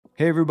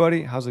Hey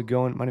everybody, how's it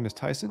going? My name is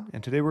Tyson,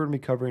 and today we're going to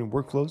be covering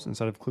workflows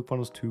inside of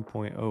ClickFunnels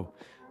 2.0.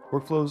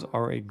 Workflows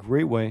are a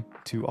great way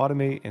to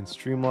automate and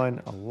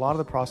streamline a lot of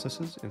the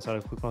processes inside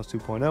of ClickFunnels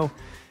 2.0.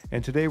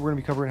 And today we're going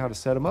to be covering how to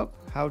set them up,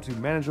 how to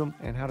manage them,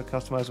 and how to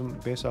customize them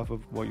based off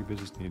of what your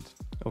business needs.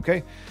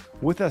 Okay,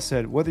 with that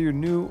said, whether you're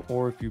new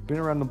or if you've been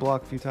around the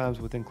block a few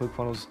times within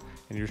ClickFunnels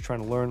and you're just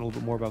trying to learn a little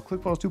bit more about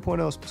ClickFunnels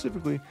 2.0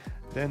 specifically,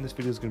 then this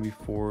video is going to be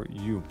for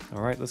you.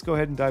 All right, let's go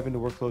ahead and dive into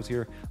workflows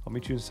here. I'll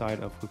meet you inside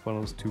of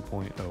ClickFunnels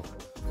 2.0.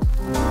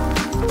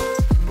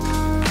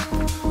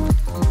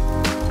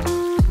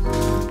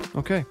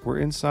 Okay, we're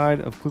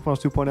inside of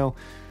ClickFunnels 2.0.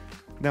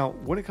 Now,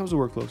 when it comes to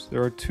workflows,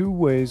 there are two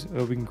ways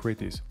that we can create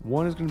these.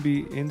 One is going to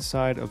be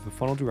inside of the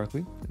funnel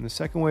directly, and the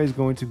second way is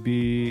going to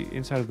be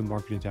inside of the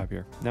marketing tab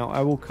here. Now,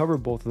 I will cover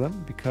both of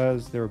them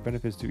because there are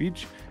benefits to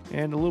each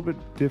and a little bit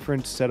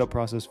different setup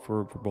process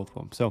for both of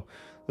them. So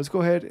let's go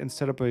ahead and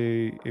set up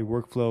a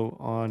workflow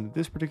on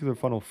this particular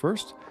funnel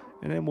first,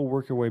 and then we'll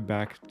work our way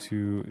back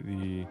to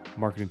the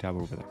marketing tab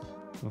over there.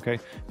 Okay,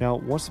 now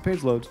once the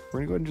page loads,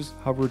 we're gonna go ahead and just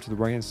hover to the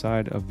right hand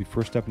side of the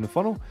first step in the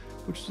funnel,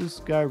 which is this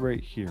guy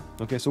right here.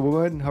 Okay, so we'll go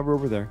ahead and hover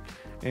over there,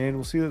 and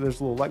we'll see that there's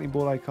a little lightning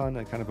bolt icon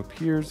that kind of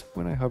appears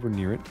when I hover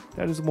near it.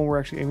 That is the one we're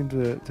actually aiming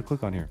to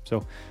click on here.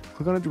 So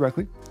click on it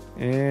directly,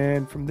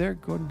 and from there,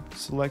 go ahead and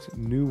select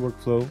new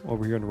workflow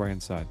over here on the right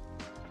hand side.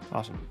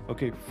 Awesome.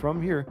 Okay,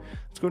 from here,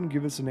 let's go ahead and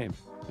give this a name.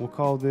 We'll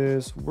call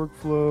this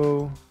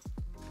workflow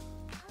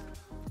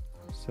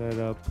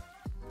setup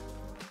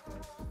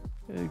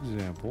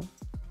example.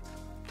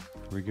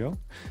 There we go.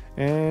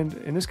 And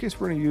in this case,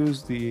 we're going to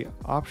use the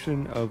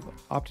option of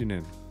opting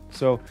in.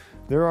 So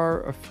there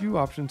are a few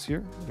options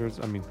here. There's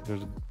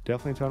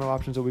definitely a ton of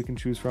options that we can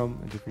choose from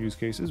in different use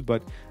cases,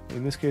 but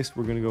in this case,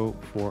 we're going to go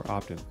for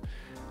opt-in.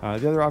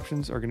 The other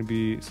options are going to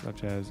be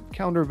such as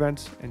calendar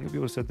events, and you'll be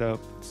able to set that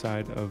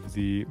outside of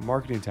the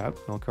marketing tab.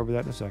 I'll cover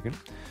that in a second.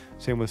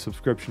 Same with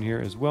subscription here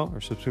as well,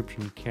 or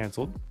subscription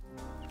canceled.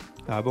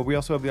 But we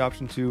also have the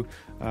option to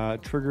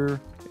trigger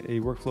a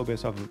workflow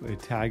based off of a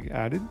tag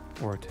added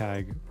or a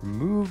tag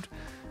removed,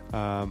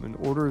 an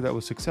order that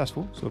was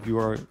successful. So if you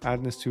are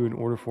adding this to an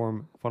order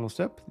form funnel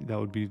step, that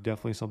would be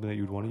definitely something that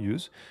you'd want to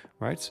use,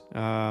 right?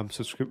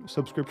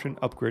 Subscription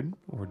upgraded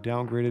or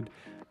downgraded,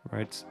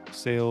 right?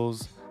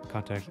 Sales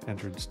contact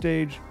entered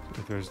stage.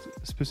 If there's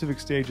specific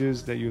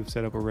stages that you have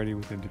set up already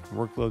within different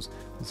workflows,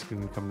 this is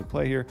going to come into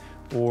play here,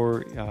 or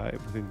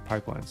within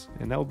pipelines.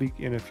 And that will be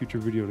in a future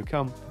video to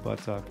come,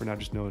 but for now,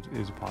 just know it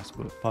is a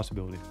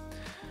possibility.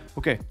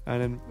 Okay, and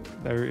then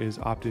there is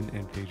opt-in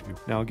and page view.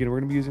 Now, again,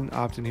 we're going to be using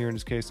opt-in here in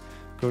this case.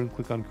 Go ahead and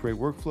click on create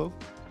workflow,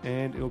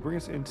 and it'll bring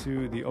us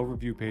into the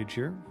overview page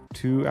here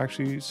to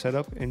actually set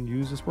up and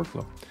use this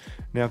workflow.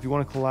 Now, if you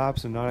want to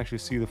collapse and not actually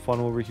see the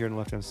funnel over here on the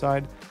left-hand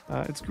side,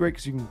 it's great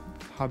because you can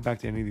hop back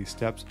to any of these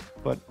steps,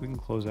 but we can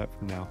close that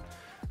for now.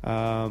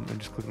 And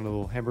just click on the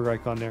little hamburger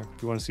icon there.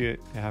 If you want to see it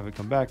and have it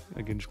come back,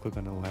 again, just click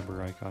on the little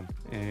hamburger icon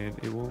and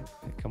it will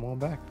come on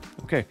back.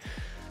 Okay.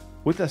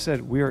 With that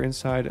said, we are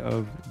inside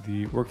of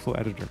the workflow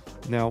editor.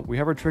 Now, we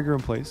have our trigger in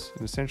place,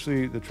 and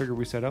essentially the trigger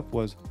we set up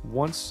was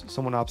once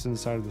someone opts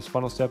inside of this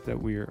funnel step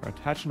that we are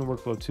attaching the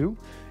workflow to,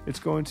 it's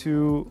going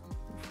to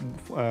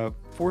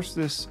force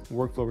this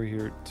workflow over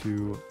here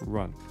to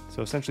run.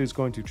 So essentially it's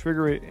going to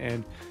trigger it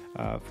and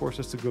force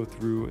us to go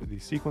through the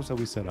sequence that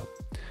we set up,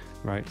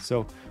 right?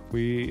 So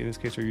we, in this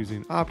case, are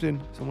using opt-in.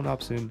 Someone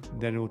opts in,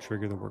 then it will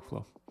trigger the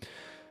workflow.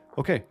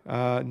 Okay,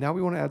 now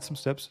we want to add some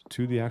steps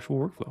to the actual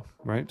workflow,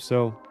 right?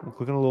 So we'll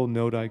click on a little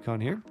node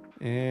icon here,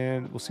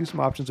 and we'll see some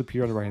options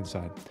appear on the right-hand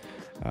side.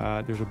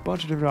 There's a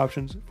bunch of different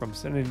options, from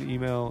sending an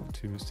email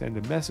to send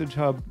a message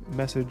hub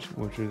message,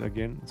 which is,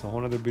 again, it's a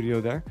whole other video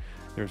there.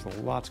 There's a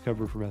lot to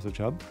cover for Message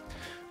Hub.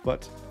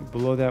 But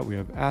below that, we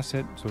have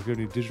asset. So if you have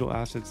any digital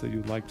assets that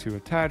you'd like to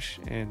attach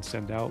and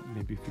send out,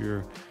 maybe if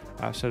you're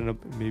setting up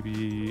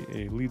maybe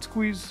a lead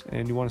squeeze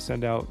and you want to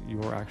send out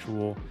your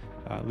actual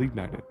lead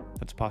magnet,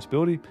 that's a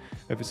possibility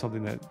if it's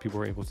something that people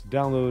are able to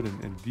download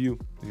and view.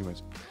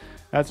 Anyways,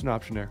 that's an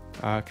option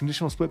there.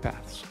 Conditional split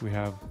paths. We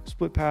have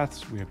split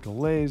paths, we have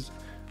delays,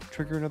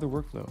 trigger another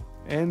workflow,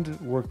 end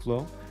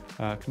workflow,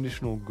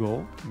 conditional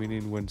goal,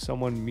 meaning when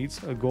someone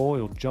meets a goal,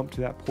 it'll jump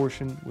to that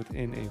portion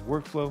within a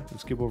workflow. We'll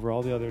skip over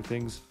all the other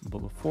things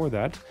before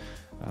that.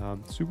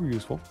 Super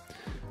useful.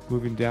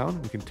 Moving down,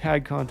 we can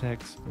tag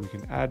contacts, we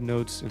can add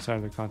notes inside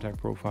of their contact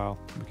profile,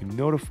 we can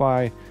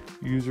notify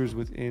users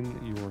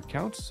within your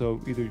accounts.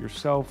 So either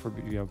yourself or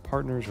you have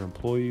partners or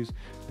employees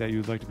that you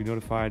would like to be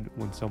notified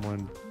when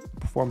someone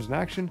performs an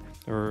action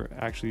or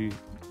actually,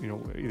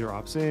 either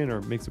opts in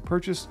or makes a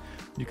purchase.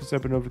 You can set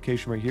up a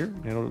notification right here,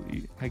 and it'll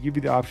give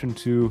you the option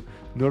to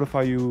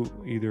notify you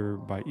either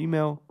by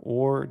email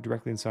or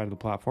directly inside of the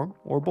platform,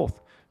 or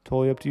both.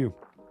 Totally up to you.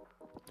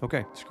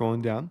 Okay,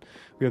 scrolling down,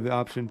 we have the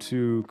option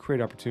to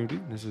create opportunity.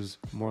 This is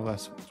more or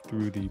less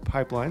through the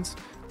pipelines,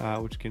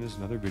 which again is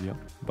another video.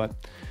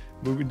 But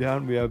moving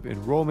down, we have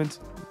enrollment,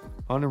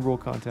 unenroll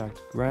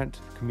contact, grant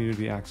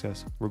community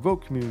access,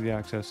 revoke community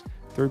access,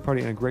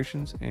 third-party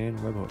integrations, and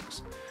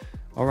webhooks.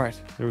 All right,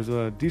 there was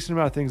a decent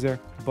amount of things there,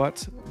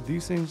 but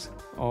these things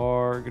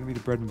are going to be the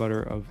bread and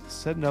butter of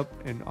setting up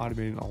and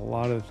automating a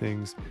lot of the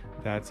things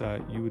that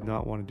you would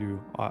not want to do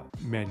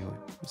manually,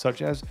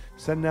 such as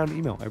sending out an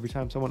email every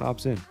time someone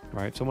opts in,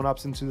 right? Someone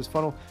opts into this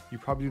funnel, you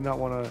probably do not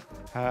want to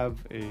have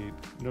a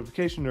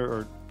notification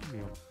or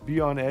be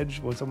on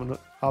edge when someone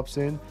opts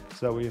in,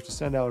 so that way you have to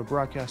send out a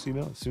broadcast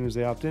email as soon as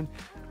they opt in.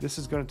 This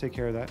is going to take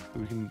care of that.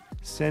 We can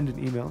send an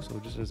email. So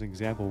just as an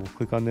example, we'll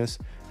click on this.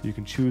 You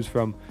can choose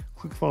from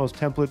ClickFunnels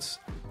templates,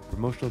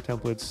 promotional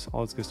templates,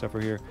 all this good stuff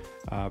right here,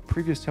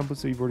 previous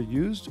templates that you've already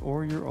used,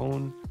 or your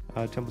own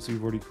templates that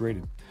you've already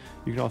created.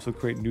 You can also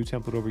create a new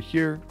template over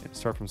here and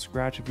start from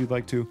scratch if you'd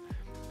like to.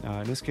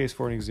 In this case,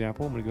 for an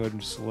example, I'm going to go ahead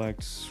and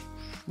select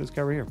this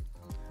guy right here.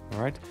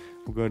 All right,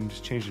 we'll go ahead and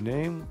just change the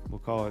name. We'll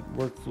call it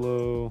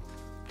Workflow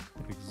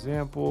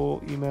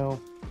Example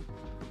Email.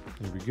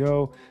 There we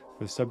go.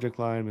 For the subject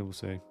line, we will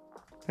say,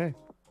 "Hey,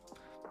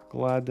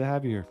 glad to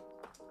have you here."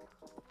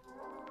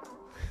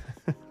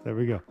 There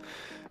we go.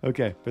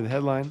 Okay, for the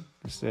headline,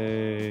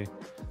 say,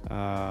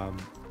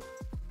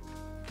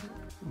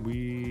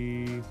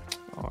 "We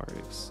are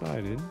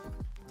excited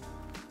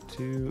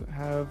to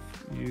have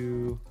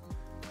you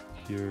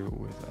here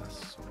with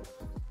us."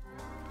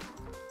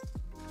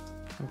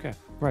 Okay,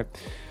 right.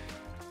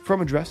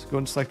 From address, go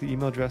and select the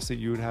email address that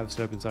you would have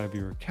set up inside of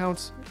your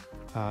accounts.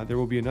 There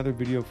will be another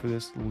video for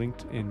this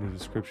linked in the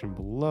description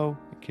below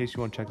in case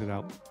you want to check that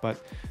out.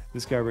 But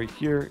this guy right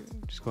here,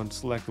 just go and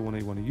select the one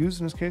that you want to use.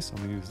 In this case, I'm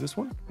going to use this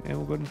one, and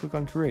we'll go ahead and click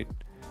on create.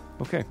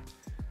 Okay.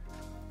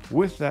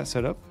 With that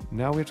set up,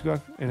 now we have to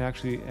go and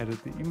actually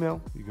edit the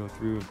email. You go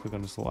through and click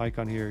on this little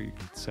icon here. You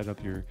can set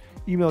up your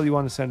email you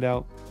want to send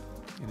out.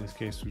 In this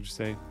case, we just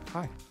say,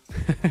 "Hi,"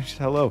 just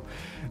hello.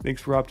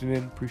 Thanks for opting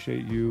in.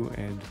 Appreciate you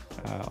and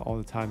all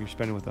the time you're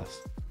spending with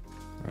us.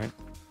 All right.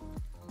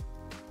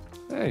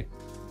 Hey,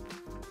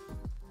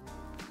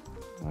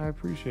 I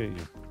appreciate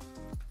you.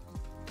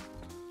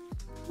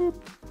 Boop.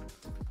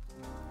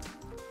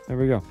 There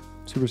we go.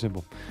 Super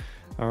simple.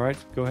 All right,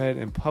 go ahead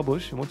and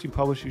publish. And once you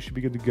publish, you should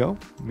be good to go,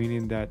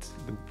 meaning that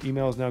the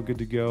email is now good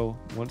to go.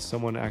 Once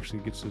someone actually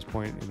gets to this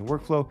point in the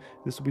workflow,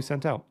 this will be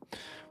sent out.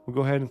 We'll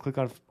go ahead and click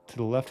on to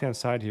the left-hand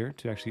side here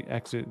to actually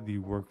exit the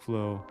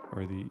workflow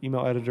or the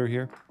email editor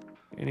here.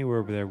 Anywhere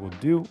over there will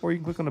do, or you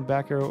can click on the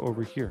back arrow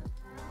over here.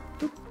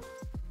 Boop.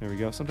 There we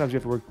go. Sometimes you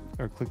have to work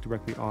or click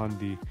directly on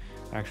the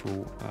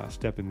actual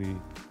step in the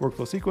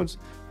workflow sequence to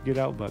get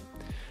out, but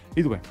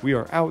either way, we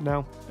are out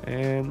now.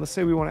 And let's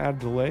say we want to add a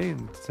delay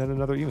and send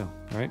another email,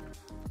 right?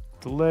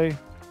 Delay,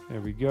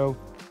 there we go.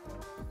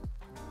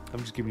 I'm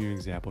just giving you an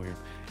example here.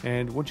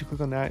 And once you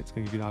click on that, it's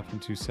going to give you an option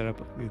to set up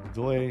the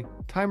delay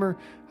timer,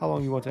 how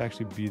long you want to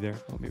actually be there.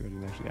 Oh, maybe I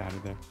didn't actually add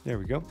it there. There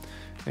we go.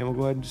 And we'll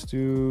go ahead and just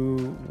do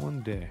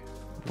 1 day.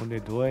 1 day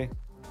delay.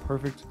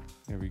 Perfect.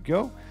 There we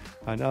go.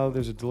 Now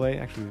there's a delay.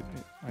 Actually,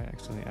 I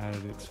accidentally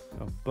added it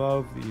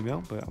above the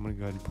email, but I'm going to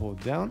go ahead and pull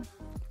it down.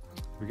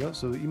 There we go.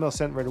 So the email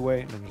sent right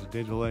away, and then there's a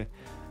day delay,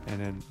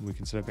 and then we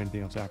can set up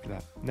anything else after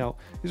that. Now,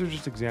 these are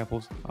just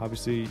examples.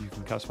 Obviously, you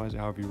can customize it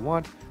however you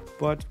want,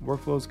 but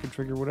workflows can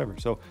trigger whatever.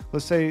 So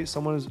let's say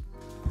someone is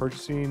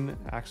purchasing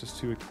access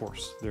to a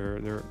course.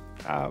 They're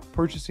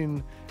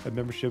purchasing a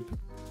membership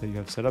that you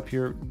have set up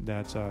here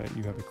that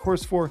you have a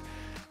course for,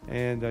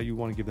 and you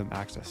want to give them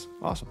access.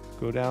 Awesome.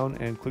 Go down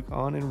and click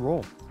on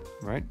enroll,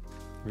 right?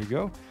 There we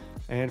go.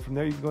 And from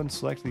there, you can go and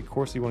select the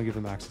course that you want to give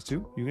them access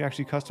to. You can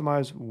actually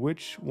customize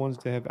which ones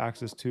they have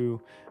access to,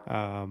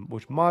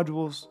 which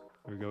modules.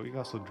 There we go. You can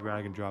also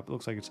drag and drop. It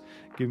looks like it's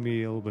giving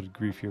me a little bit of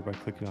grief here by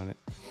clicking on it.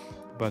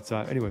 But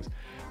anyways,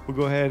 we'll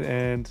go ahead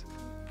and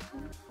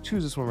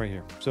choose this one right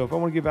here. So if I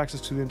want to give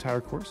access to the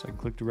entire course, I can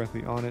click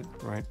directly on it,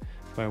 right?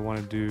 If I want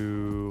to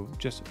do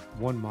just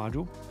one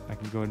module, I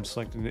can go ahead and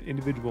select an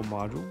individual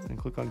module and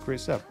click on create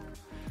step.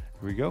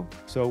 Here we go.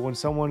 So when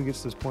someone gets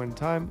to this point in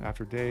time,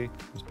 after a day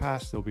has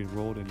passed, they'll be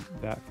enrolled in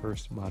that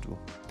first module.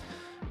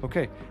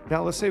 Okay,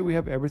 now let's say we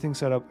have everything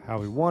set up how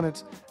we want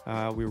it.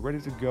 We're ready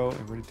to go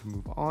and ready to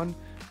move on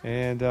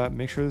and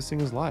make sure this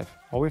thing is live.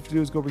 All we have to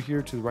do is go over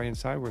here to the right hand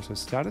side where it says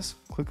status,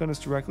 click on this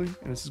directly,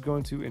 and this is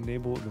going to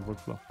enable the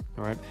workflow.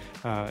 All right,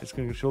 it's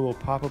going to show a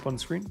little pop-up on the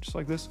screen just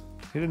like this.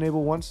 Hit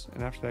enable once,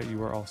 and after that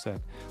you are all set.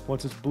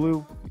 Once it's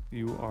blue,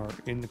 you are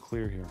in the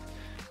clear here.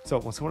 So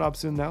when someone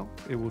opts in now,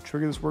 it will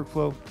trigger this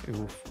workflow. It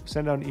will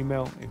send out an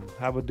email. It will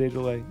have a day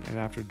delay, and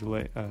after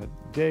a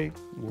day,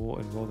 we'll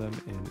enroll them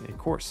in a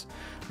course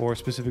or a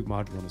specific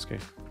module in this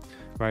case,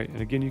 right?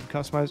 And again, you can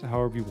customize it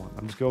however you want.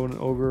 I'm just going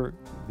over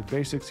the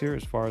basics here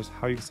as far as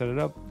how you can set it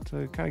up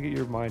to kind of get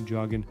your mind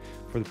jogging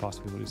for the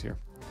possibilities here.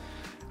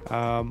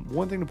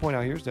 One thing to point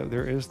out here is that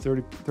there is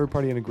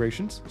third-party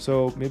integrations.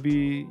 So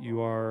maybe you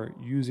are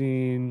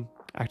using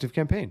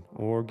ActiveCampaign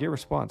or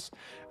GetResponse.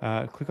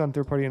 Click on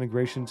third-party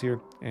integrations here,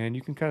 and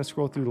you can kind of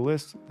scroll through the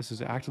list. This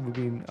is actively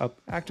being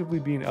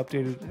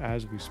updated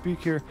as we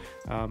speak here.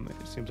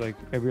 It seems like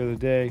every other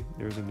day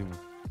there's a new one.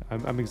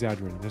 I'm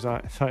exaggerating. It's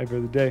not every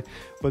other day,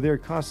 but they're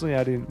constantly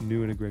adding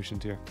new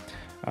integrations here.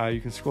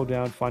 You can scroll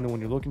down, find the one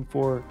you're looking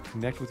for,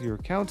 connect with your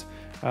account,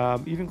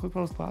 even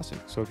ClickFunnels Classic.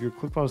 So if you're a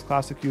ClickFunnels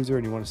Classic user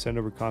and you want to send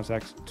over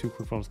contacts to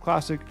ClickFunnels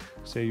Classic,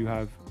 say you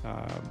have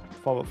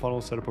follow-up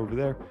funnels set up over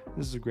there,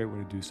 this is a great way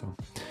to do so.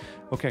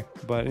 Okay,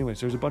 but anyways,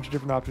 there's a bunch of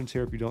different options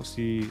here. If you don't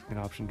see an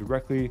option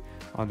directly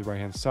on the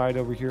right-hand side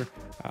over here,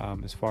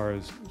 as far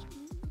as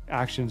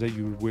actions that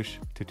you would wish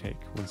to take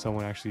when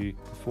someone actually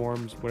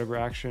performs whatever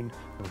action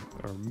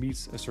or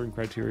meets a certain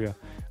criteria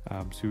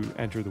to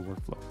enter the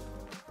workflow.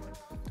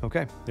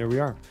 Okay, there we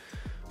are.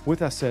 With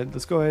that said,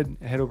 let's go ahead and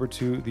head over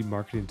to the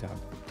marketing tab.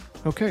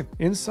 Okay,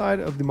 inside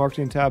of the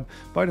marketing tab,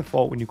 by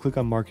default, when you click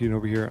on marketing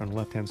over here on the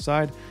left-hand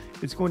side,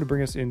 it's going to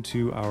bring us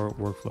into our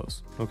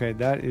workflows. Okay,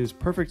 that is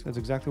perfect. That's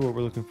exactly what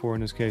we're looking for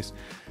in this case.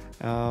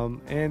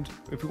 And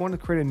if we want to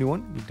create a new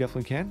one, we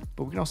definitely can,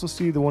 but we can also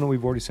see the one that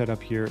we've already set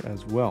up here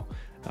as well.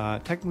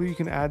 Technically, you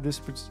can add this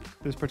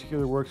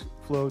particular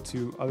workflow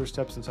to other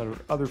steps inside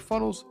of other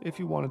funnels if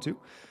you wanted to.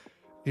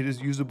 It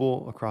is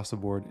usable across the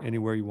board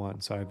anywhere you want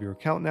inside of your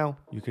account now.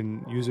 You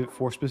can use it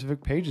for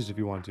specific pages if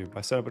you want to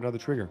by set up another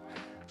trigger.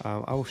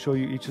 I will show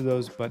you each of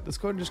those, but let's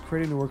go ahead and just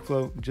create a new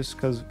workflow just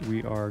because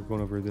we are going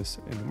over this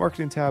in the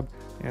marketing tab,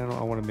 and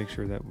I want to make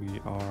sure that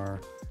we are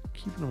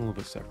keeping them a little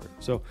bit separate.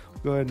 So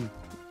go ahead and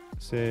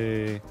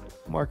say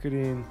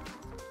marketing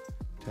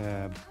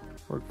tab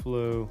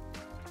workflow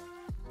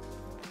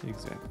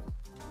example.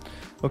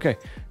 Okay,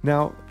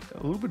 now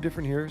a little bit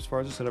different here as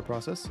far as the setup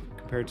process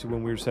compared to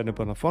when we were setting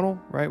up on a funnel,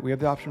 right? We have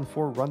the option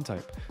for run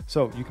type.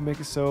 So you can make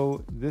it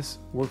so this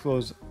workflow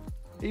is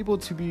able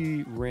to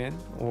be ran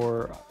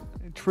or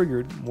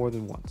triggered more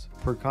than once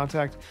per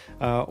contact,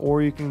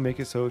 or you can make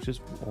it so it's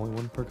just only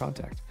one per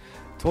contact.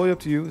 Totally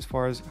up to you as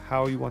far as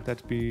how you want that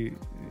to be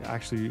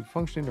actually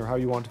functioning or how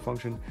you want to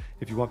function.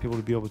 If you want people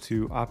to be able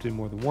to opt in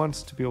more than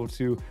once, to be able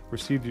to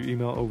receive your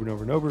email over and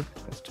over and over,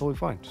 that's totally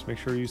fine. Just make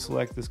sure you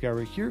select this guy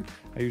right here.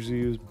 I usually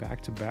use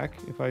back to back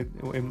if I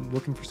am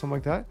looking for something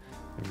like that.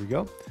 There we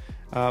go.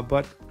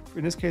 But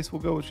in this case,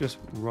 we'll go with just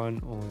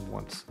run only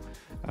once.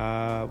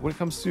 When it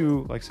comes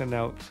to like sending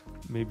out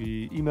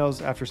maybe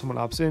emails after someone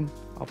opts in,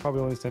 I'll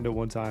probably only send it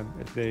one time.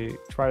 If they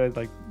try to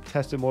like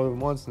test it more than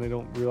once and they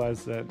don't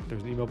realize that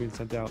there's an email being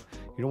sent out,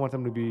 you don't want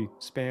them to be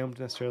spammed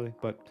necessarily,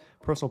 but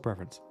personal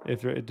preference.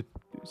 If it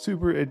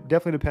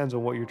definitely depends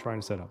on what you're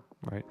trying to set up,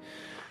 right?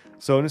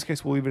 So in this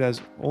case, we'll leave it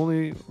as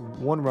only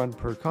one run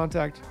per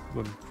contact.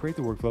 We'll create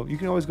the workflow. You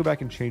can always go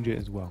back and change it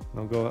as well.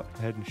 I'll go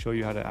ahead and show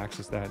you how to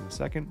access that in a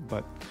second,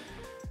 but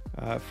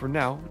for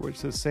now,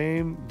 it's the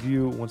same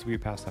view once we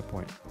get past that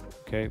point,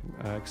 okay?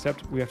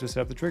 Except we have to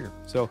set up the trigger.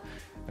 So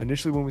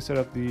initially when we set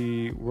up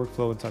the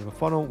workflow inside of a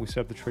funnel, we set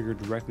up the trigger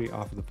directly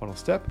off of the funnel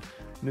step.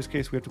 In this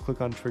case, we have to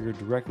click on trigger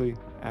directly,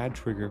 add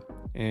trigger,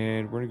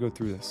 and we're gonna go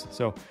through this.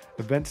 So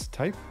events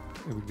type,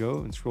 here we go,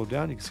 and scroll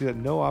down. You can see that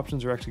no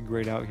options are actually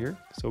grayed out here.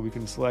 So we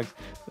can select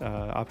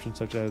options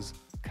such as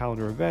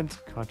calendar event,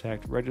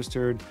 contact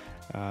registered.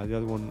 The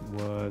other one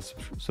was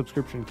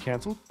subscription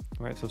canceled,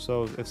 right?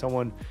 So if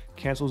someone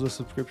cancels a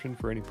subscription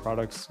for any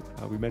products,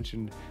 we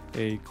mentioned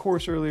a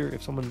course earlier.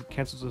 If someone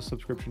cancels a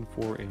subscription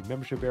for a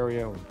membership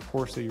area or a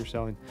course that you're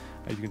selling,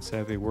 you can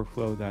set up a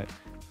workflow that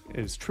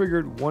is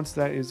triggered once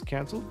that is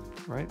canceled,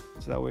 right?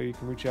 So that way you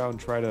can reach out and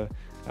try to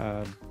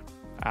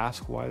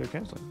ask why they're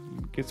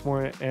canceling. Get some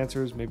more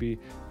answers, maybe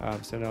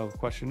send out a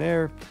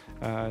questionnaire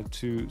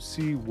to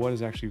see what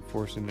is actually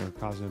forcing or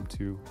causing them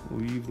to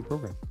leave the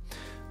program.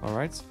 All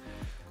right.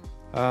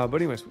 But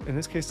anyways, in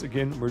this case,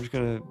 again, we're just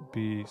going to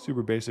be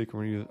super basic.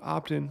 We're going to use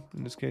opt-in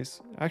in this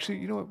case. Actually,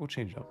 you know what? We'll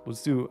change it up.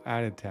 Let's do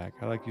added tag.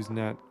 I like using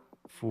that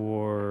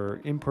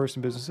for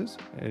in-person businesses.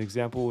 An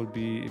example would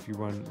be if you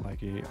run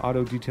like a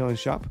auto detailing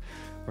shop,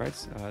 right?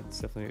 It's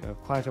definitely a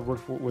client I've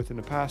worked with in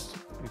the past.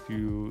 If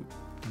you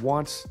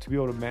want to be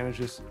able to manage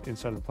this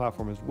inside of the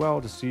platform as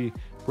well to see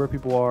where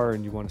people are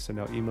and you want to send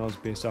out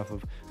emails based off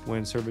of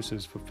when service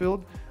is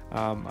fulfilled,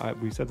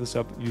 we set this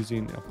up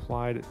using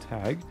applied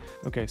tag.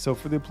 Okay, so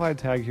for the applied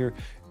tag here,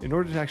 in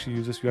order to actually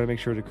use this, you got to make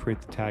sure to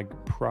create the tag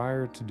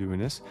prior to doing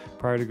this,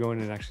 prior to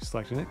going and actually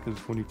selecting it, because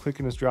when you click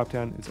in this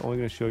dropdown, it's only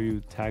going to show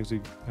you tags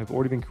that have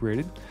already been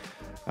created.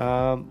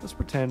 Let's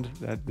pretend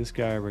that this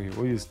guy right here,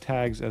 we'll use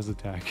tags as the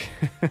tag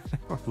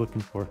we're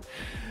looking for.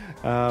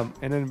 And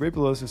then right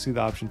below us, you'll see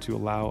the option to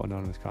allow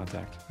anonymous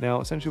contact.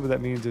 Now, essentially what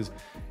that means is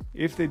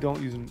if they don't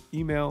use an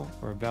email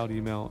or a valid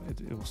email,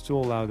 it will still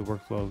allow the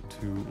workflow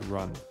to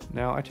run.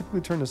 Now, I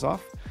typically turn this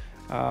off.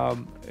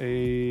 An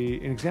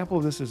example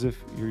of this is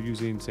if you're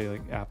using, say,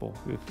 like Apple.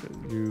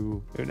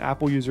 If an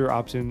Apple user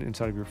opts in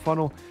inside of your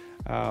funnel,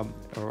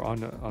 or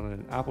on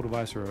an Apple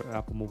device or an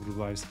Apple mobile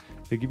device,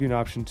 they give you an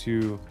option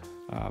to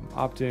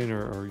opt in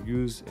or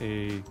use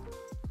a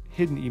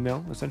hidden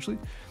email, essentially.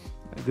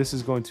 This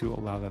is going to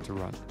allow that to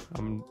run.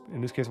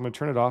 In this case, I'm going to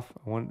turn it off.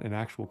 I want an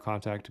actual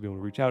contact to be able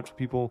to reach out to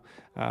people.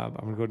 I'm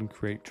going to go ahead and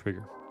create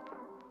trigger.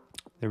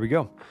 There we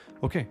go.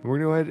 Okay, we're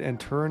gonna go ahead and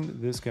turn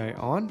this guy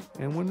on.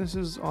 And when this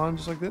is on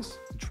just like this,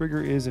 the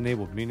trigger is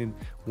enabled, meaning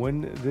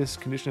when this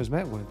condition is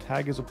met, when a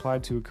tag is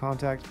applied to a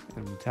contact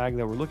and the tag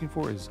that we're looking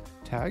for is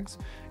tags,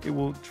 it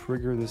will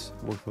trigger this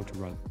workflow to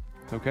run.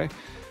 Okay,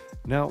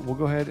 now we'll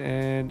go ahead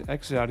and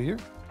exit out of here.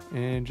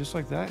 And just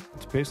like that,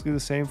 it's basically the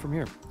same from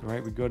here. All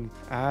right, we go ahead and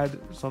add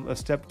a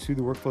step to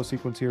the workflow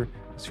sequence here.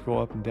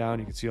 Scroll up and down,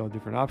 you can see all the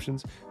different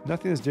options.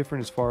 Nothing is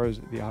different as far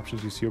as the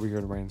options you see over here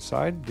on the right hand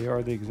side. They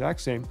are the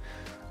exact same.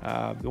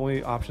 The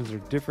only options that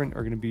are different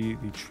are going to be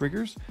the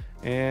triggers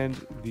and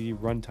the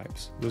run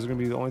types. Those are going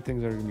to be the only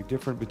things that are going to be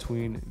different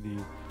between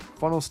the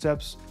funnel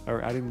steps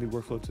or adding the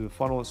workflow to the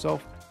funnel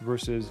itself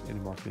versus in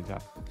the marketing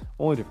tab.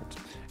 Only difference.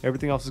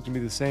 Everything else is going to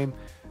be the same.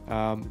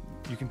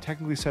 You can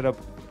technically set up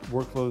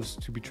workflows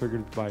to be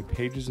triggered by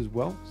pages as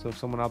well. So if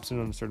someone opts in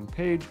on a certain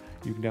page,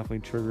 you can definitely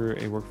trigger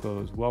a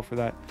workflow as well for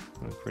that. I'm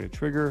going to create a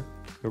trigger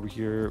over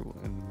here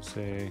and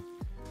say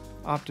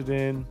opted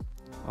in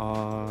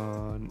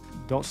on,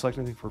 don't select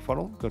anything for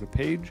funnel, go to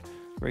page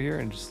right here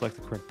and just select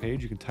the correct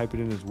page. You can type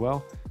it in as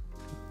well.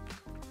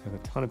 I have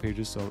a ton of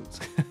pages, so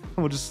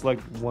we'll just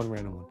select one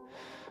random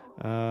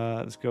one.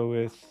 Let's go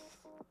with,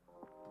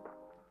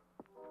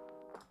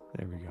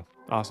 there we go.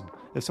 Awesome.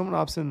 If someone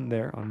opts in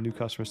there on New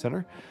Customer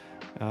Center,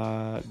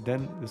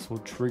 then this will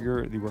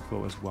trigger the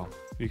workflow as well.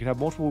 You can have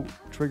multiple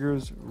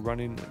triggers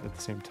running at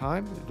the same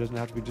time. It doesn't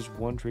have to be just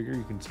one trigger.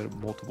 You can set up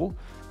multiple.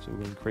 So we're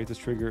going to create this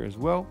trigger as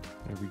well.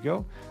 There we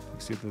go. You can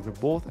see that they're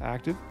both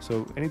active.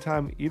 So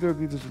anytime either of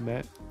these is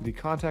met, the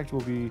contact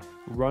will be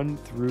run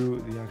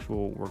through the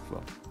actual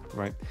workflow,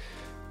 right?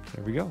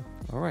 There we go.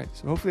 All right.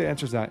 So hopefully that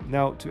answers that.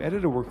 Now to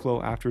edit a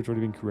workflow after it's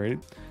already been created,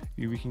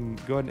 we can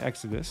go ahead and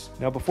exit this.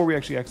 Now, before we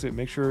actually exit,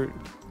 make sure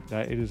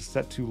that it is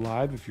set to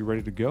live if you're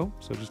ready to go.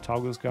 So just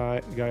toggle this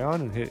guy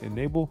on and hit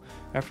enable.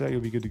 After that, you'll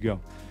be good to go.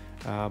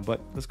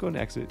 But let's go ahead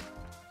and exit.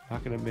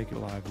 Not going to make it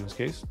live in this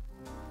case.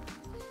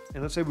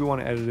 And let's say we want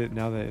to edit it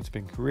now that it's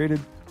been created.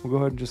 We'll go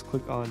ahead and just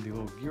click on the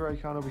little gear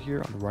icon over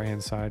here on the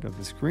right-hand side of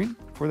the screen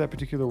for that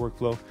particular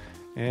workflow.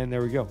 And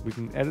there we go. We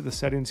can edit the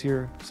settings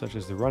here, such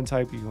as the run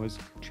type. You can always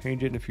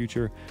change it in the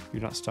future.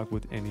 You're not stuck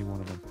with any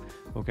one of them.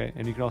 Okay,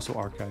 and you can also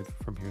archive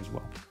from here as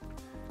well.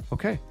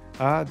 Okay,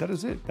 that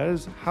is it. That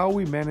is how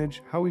we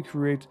manage, how we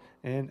create,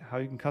 and how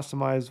you can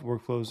customize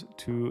workflows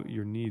to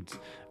your needs.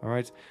 All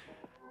right.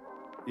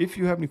 If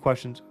you have any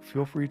questions,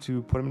 feel free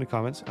to put them in the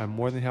comments. I'm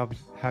more than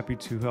happy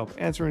to help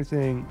answer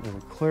anything or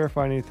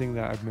clarify anything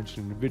that I've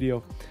mentioned in the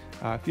video.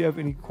 If you have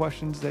any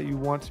questions that you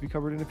want to be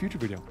covered in a future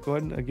video, go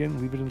ahead and again,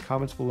 leave it in the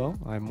comments below.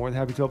 I'm more than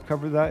happy to help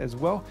cover that as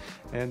well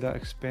and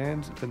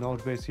expand the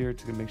knowledge base here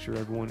to make sure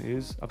everyone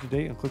is up to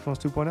date on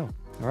ClickFunnels 2.0.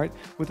 All right.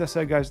 With that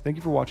said, guys, thank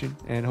you for watching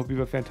and hope you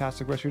have a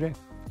fantastic rest of your day.